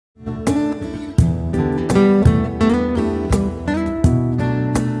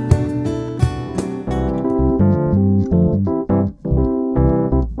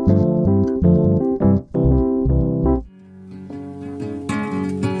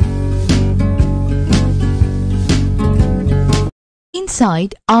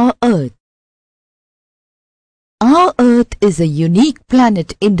inside our Earth. Our Earth is a unique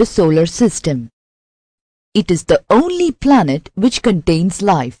planet in the solar system. It is the only planet which contains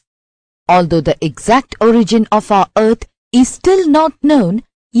life. Although the exact origin of our Earth is still not known,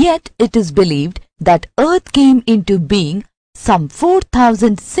 yet it is believed that Earth came into being some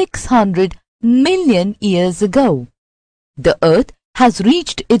 4,600 million years ago. The Earth has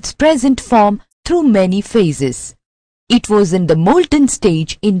reached its present form through many phases. It was in the molten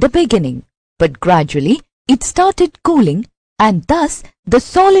stage in the beginning, but gradually it started cooling and thus the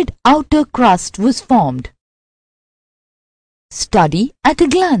solid outer crust was formed. Study at a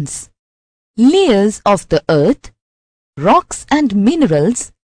glance. Layers of the Earth, rocks and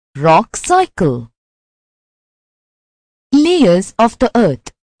minerals, rock cycle. Layers of the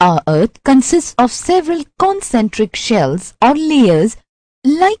Earth. Our Earth consists of several concentric shells or layers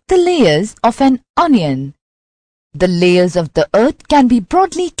like the layers of an onion. The layers of the Earth can be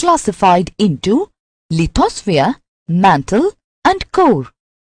broadly classified into lithosphere, mantle and core.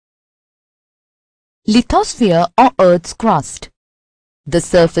 Lithosphere or Earth's crust. The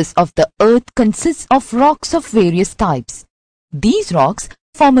surface of the Earth consists of rocks of various types. These rocks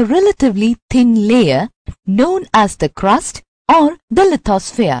form a relatively thin layer known as the crust or the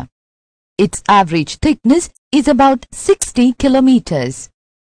lithosphere. Its average thickness is about 60 kilometers.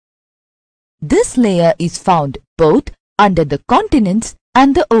 This layer is found both under the continents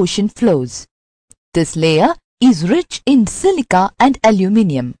and the ocean floors. This layer is rich in silica and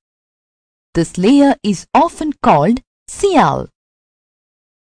aluminium. This layer is often called Sial.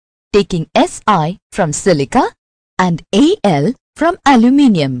 Taking Si from silica and Al from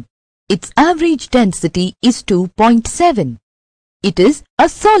aluminium, its average density is 2.7. It is a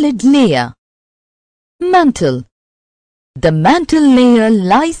solid layer. Mantle. The mantle layer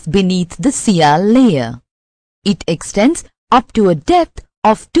lies beneath the Sial layer. It extends up to a depth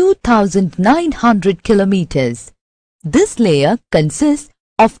of 2,900 kilometers. This layer consists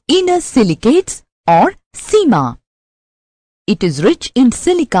of inner silicates or sima. It is rich in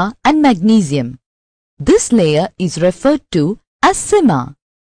silica and magnesium. This layer is referred to as sima,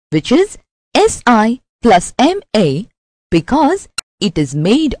 which is Si plus Ma, because it is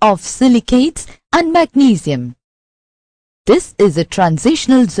made of silicates and magnesium. This is a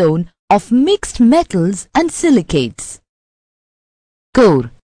transitional zone of mixed metals and silicates.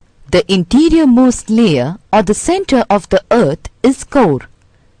 Core. The interiormost layer or the center of the Earth is core.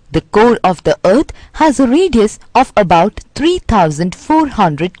 The core of the Earth has a radius of about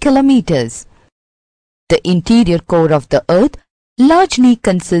 3,400 kilometers. The interior core of the Earth largely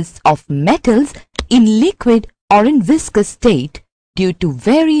consists of metals in liquid or in viscous state due to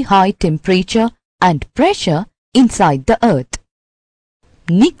very high temperature and pressure inside the Earth.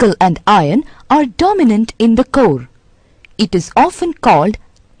 Nickel and iron are dominant in the core. It is often called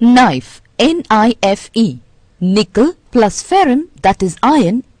knife, N-I-F-E. Nickel plus ferrum, that is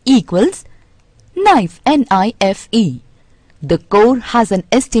iron, equals knife, N-I-F-E. The core has an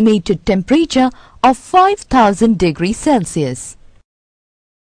estimated temperature of 5,000 degrees Celsius.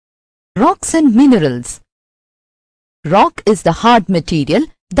 Rocks and minerals. Rock is the hard material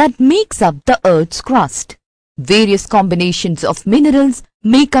that makes up the Earth's crust. Various combinations of minerals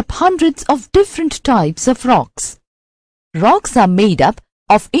make up hundreds of different types of rocks. Rocks are made up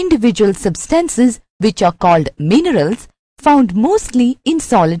of individual substances which are called minerals, found mostly in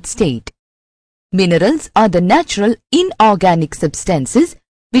solid state. Minerals are the natural inorganic substances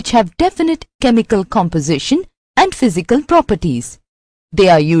which have definite chemical composition and physical properties. They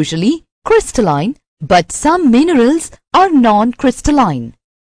are usually crystalline, but some minerals are non-crystalline.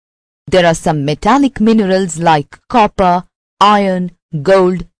 There are some metallic minerals like copper, iron,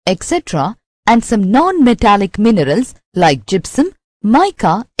 gold, etc. and some non-metallic minerals like gypsum,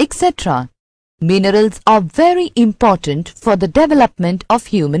 mica, etc. Minerals are very important for the development of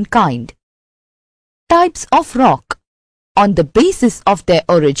humankind. Types of rock. On the basis of their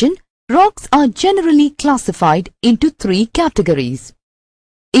origin, rocks are generally classified into three categories: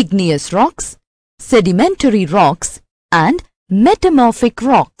 igneous rocks, sedimentary rocks, and metamorphic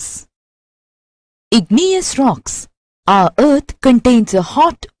rocks. Igneous rocks. Our Earth contains a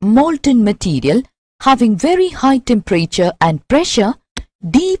hot, molten material having very high temperature and pressure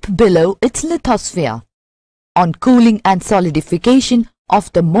deep below its lithosphere. On cooling and solidification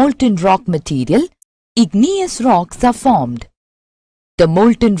of the molten rock material, igneous rocks are formed. The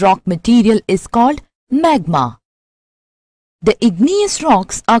molten rock material is called magma. The igneous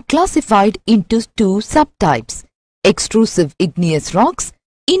rocks are classified into two subtypes: extrusive igneous rocks,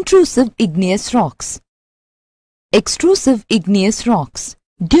 intrusive igneous rocks. Extrusive igneous rocks.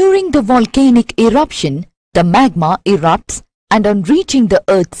 During the volcanic eruption, the magma erupts and on reaching the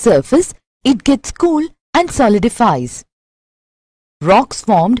Earth's surface, it gets cool and solidifies. Rocks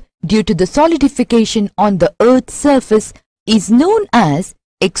formed due to the solidification on the Earth's surface is known as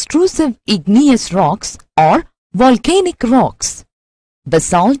extrusive igneous rocks or volcanic rocks.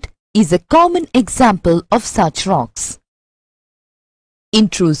 Basalt is a common example of such rocks.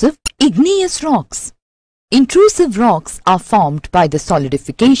 Intrusive igneous rocks. Intrusive rocks are formed by the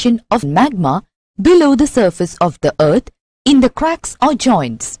solidification of magma below the surface of the Earth in the cracks or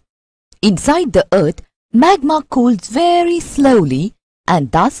joints. Inside the Earth, magma cools very slowly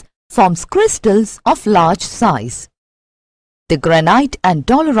and thus forms crystals of large size. The granite and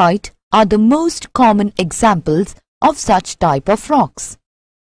dolerite are the most common examples of such type of rocks.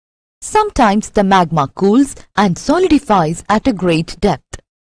 Sometimes the magma cools and solidifies at a great depth.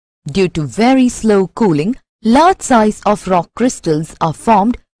 Due to very slow cooling, large size of rock crystals are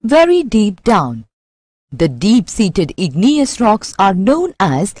formed very deep down. The deep-seated igneous rocks are known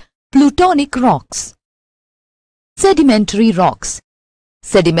as plutonic rocks. Sedimentary rocks.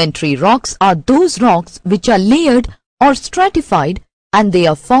 Sedimentary rocks are those rocks which are layered or stratified, and they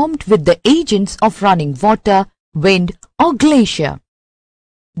are formed with the agents of running water, wind or glacier.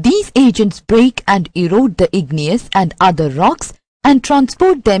 These agents break and erode the igneous and other rocks and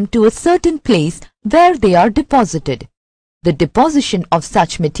transport them to a certain place where they are deposited. The deposition of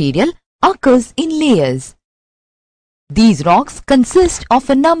such material occurs in layers. These rocks consist of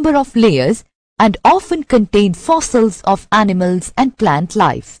a number of layers and often contain fossils of animals and plant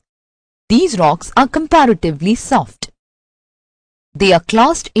life. These rocks are comparatively soft. They are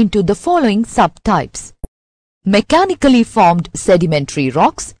classed into the following subtypes: mechanically formed sedimentary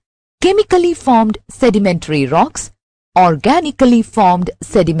rocks, chemically formed sedimentary rocks, organically formed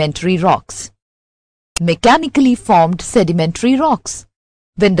sedimentary rocks. Mechanically formed sedimentary rocks.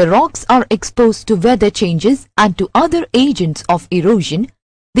 When the rocks are exposed to weather changes and to other agents of erosion,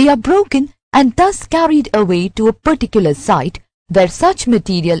 they are broken and thus carried away to a particular site where such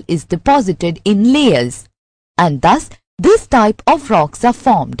material is deposited in layers, and thus this type of rocks are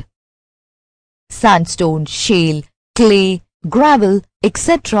formed. Sandstone, shale, clay, gravel,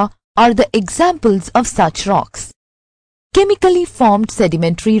 etc. are the examples of such rocks. Chemically formed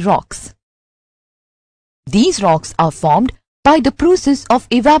sedimentary rocks. These rocks are formed by the process of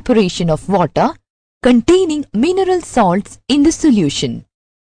evaporation of water containing mineral salts in the solution.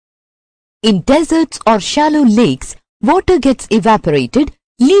 In deserts or shallow lakes, water gets evaporated,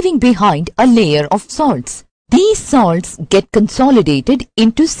 leaving behind a layer of salts. These salts get consolidated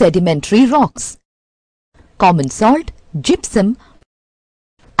into sedimentary rocks. Common salt, gypsum,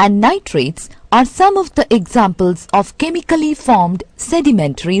 and nitrates are some of the examples of chemically formed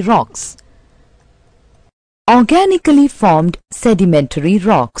sedimentary rocks. Organically formed sedimentary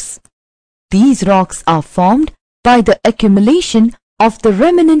rocks. These rocks are formed by the accumulation of the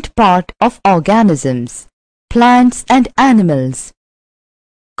remnant part of organisms, plants and animals.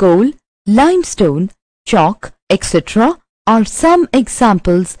 Coal, limestone, chalk, etc. are some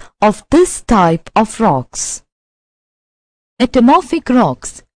examples of this type of rocks. Metamorphic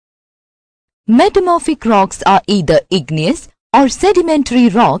rocks. Metamorphic rocks are either igneous or sedimentary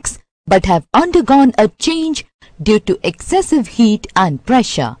rocks but have undergone a change due to excessive heat and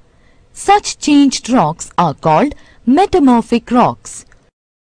pressure. Such changed rocks are called metamorphic rocks.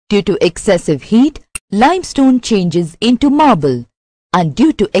 Due to excessive heat, limestone changes into marble, and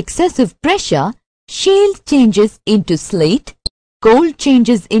due to excessive pressure, shale changes into slate, coal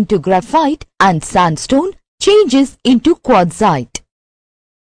changes into graphite, and sandstone changes into quartzite.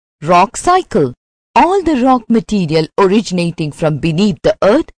 Rock cycle. All the rock material originating from beneath the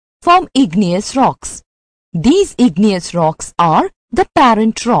earth form igneous rocks. These igneous rocks are the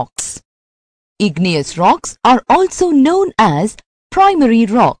parent rocks. Igneous rocks are also known as primary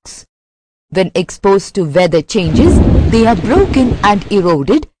rocks. When exposed to weather changes, they are broken and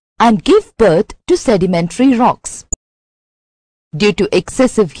eroded and give birth to sedimentary rocks. Due to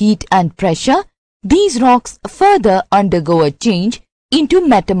excessive heat and pressure, these rocks further undergo a change into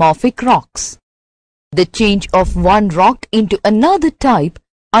metamorphic rocks. The change of one rock into another type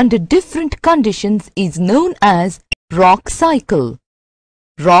under different conditions is known as rock cycle.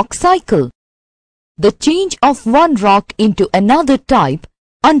 Rock cycle. The change of one rock into another type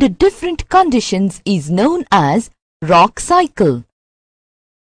under different conditions is known as rock cycle.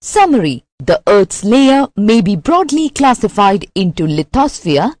 Summary. The Earth's layer may be broadly classified into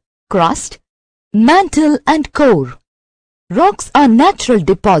lithosphere, crust, mantle and core. Rocks are natural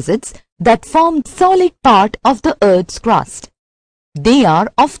deposits that form solid part of the Earth's crust. They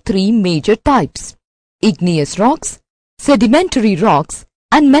are of three major types: igneous rocks, sedimentary rocks,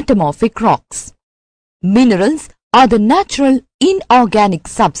 and metamorphic rocks. Minerals are the natural inorganic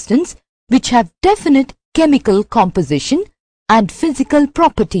substance which have definite chemical composition and physical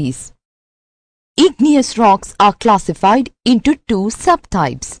properties. Igneous rocks are classified into two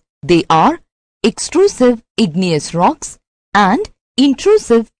subtypes. They are extrusive igneous rocks and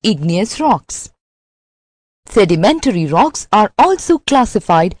intrusive igneous rocks. Sedimentary rocks are also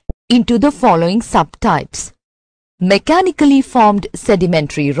classified into the following subtypes: mechanically formed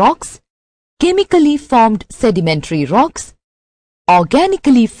sedimentary rocks, chemically formed sedimentary rocks,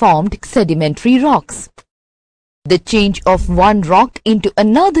 organically formed sedimentary rocks. The change of one rock into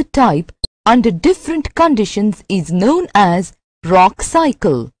another type under different conditions is known as rock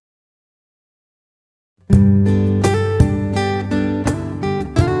cycle.